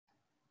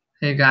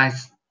Hey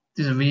guys,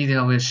 this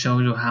video will show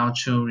you how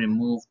to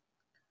remove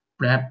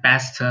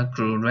Basta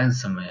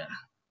ransomware.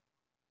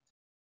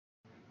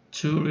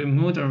 To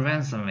remove the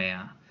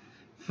ransomware,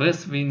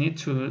 first we need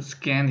to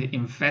scan the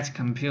infected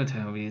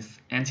computer with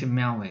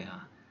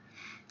anti-malware,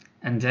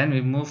 and then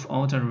remove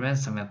all the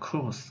ransomware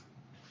codes.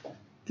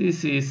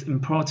 This is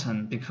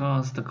important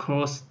because the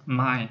codes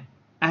might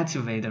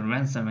activate the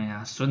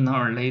ransomware sooner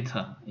or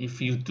later if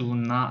you do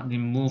not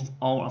remove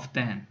all of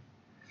them.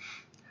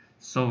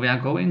 So we are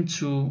going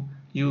to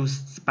use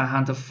Spy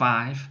Hunter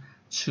 5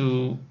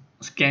 to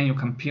scan your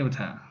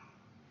computer.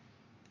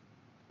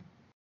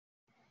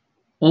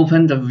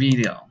 Open the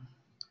video.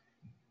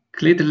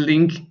 Click the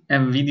link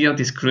and video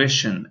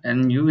description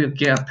and you will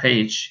get a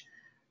page.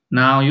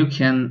 Now you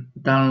can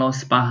download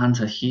Spy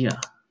Hunter here.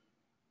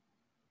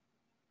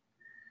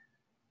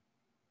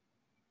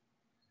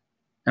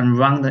 And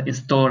run the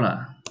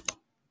installer.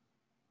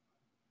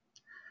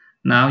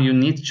 Now you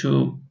need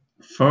to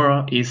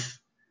follow its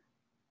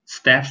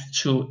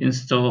steps to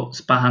install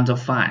Spy Hunter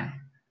 5.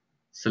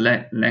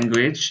 Select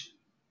language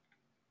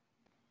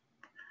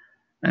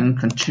and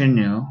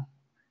continue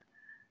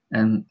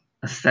and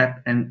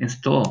accept and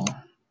install.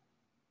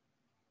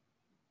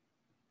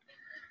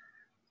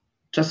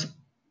 Just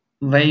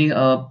wait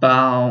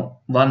about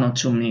 1 or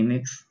 2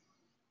 minutes.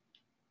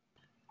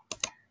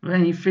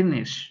 When you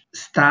finish,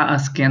 start a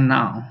scan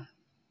now.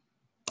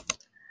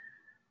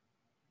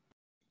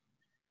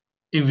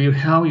 It will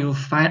help you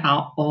find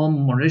out all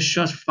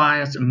malicious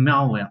files and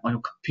malware on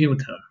your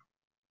computer.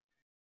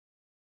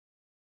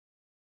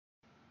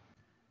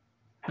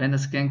 When the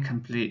scan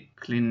complete,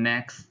 click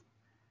Next.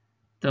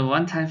 The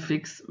one-time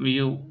fix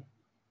will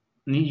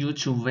need you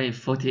to wait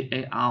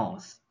 48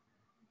 hours.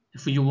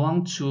 If you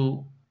want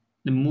to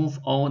remove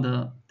all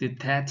the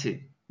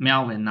detected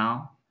malware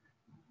now,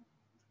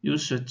 you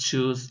should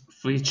choose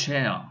Free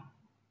Trial.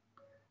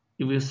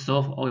 It will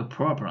solve all your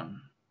problems.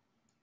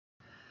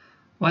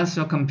 Once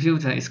your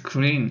computer is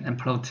clean and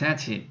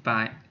protected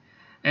by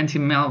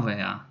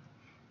anti-malware,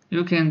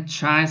 you can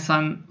try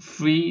some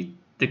free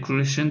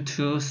decryption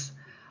tools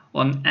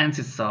on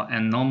anti-SOC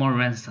and normal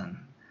ransom.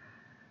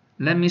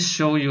 Let me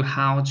show you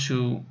how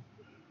to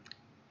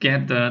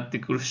get the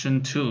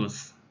decryption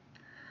tools.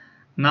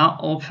 Now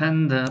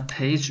open the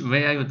page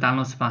where you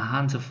download Spy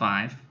Hunter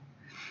 5.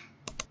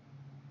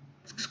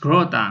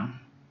 Scroll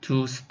down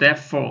to step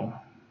 4.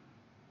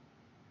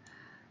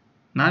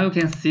 Now you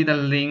can see the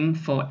link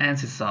for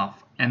anti-SOC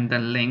and the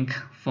link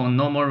for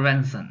normal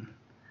ransom.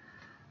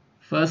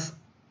 First,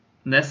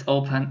 let's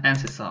open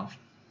anti-SOC.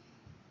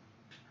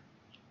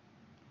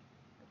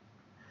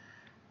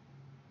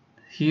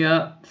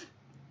 Here,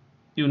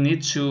 you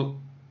need to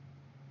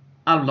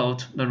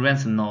upload the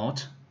ransom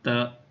node,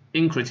 the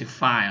encrypted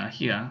file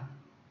here,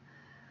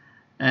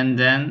 and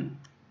then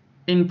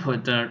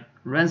input the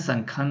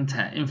ransom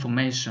contact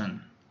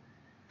information.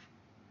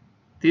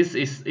 This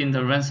is in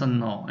the ransom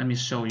node. Let me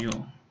show you.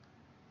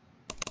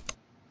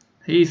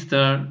 Here is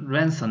the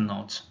ransom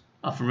node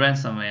of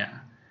ransomware.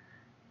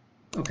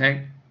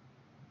 Okay,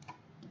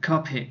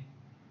 copy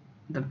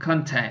the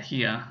contact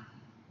here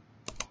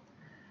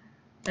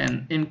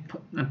and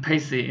input and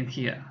paste it in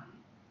here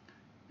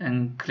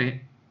and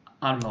click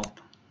upload.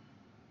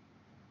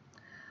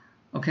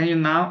 Okay,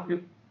 now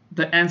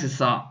the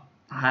anti-SOC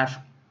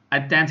have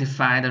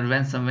identified the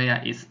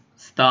ransomware is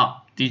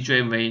stop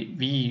DJV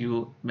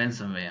VU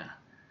ransomware.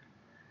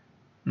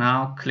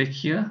 Now click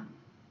here,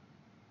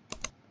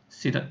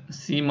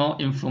 see more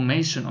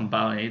information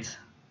about it,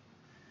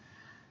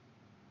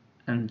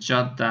 and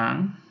jot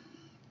down.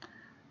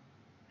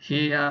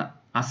 Here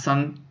are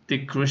some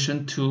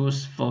decryption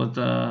tools for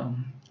the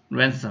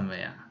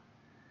ransomware.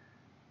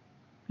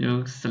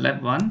 You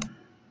select one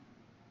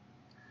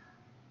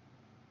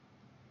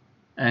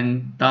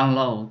and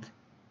download,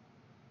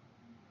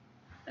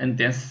 and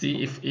then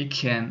see if it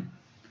can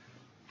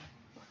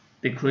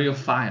decrypt your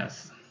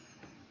files.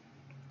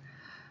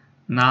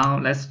 Now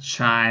let's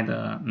try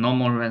the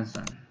normal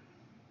ransom.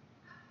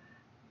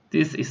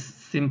 This is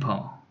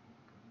simple.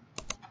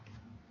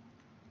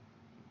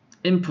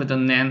 Input the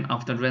name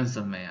of the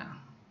ransomware.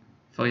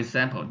 For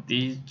example,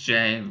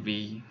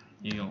 DJVU.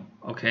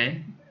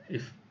 Okay,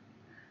 if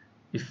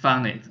you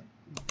found it,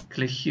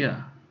 click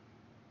here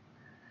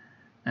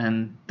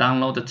and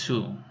download the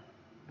tool.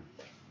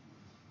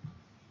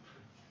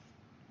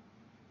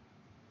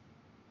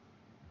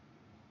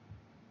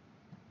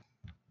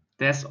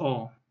 That's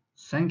all.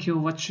 Thank you for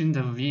watching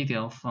the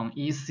video from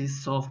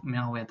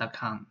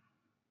easysolvemalware.com.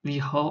 We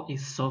hope it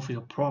solves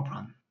your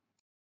problem.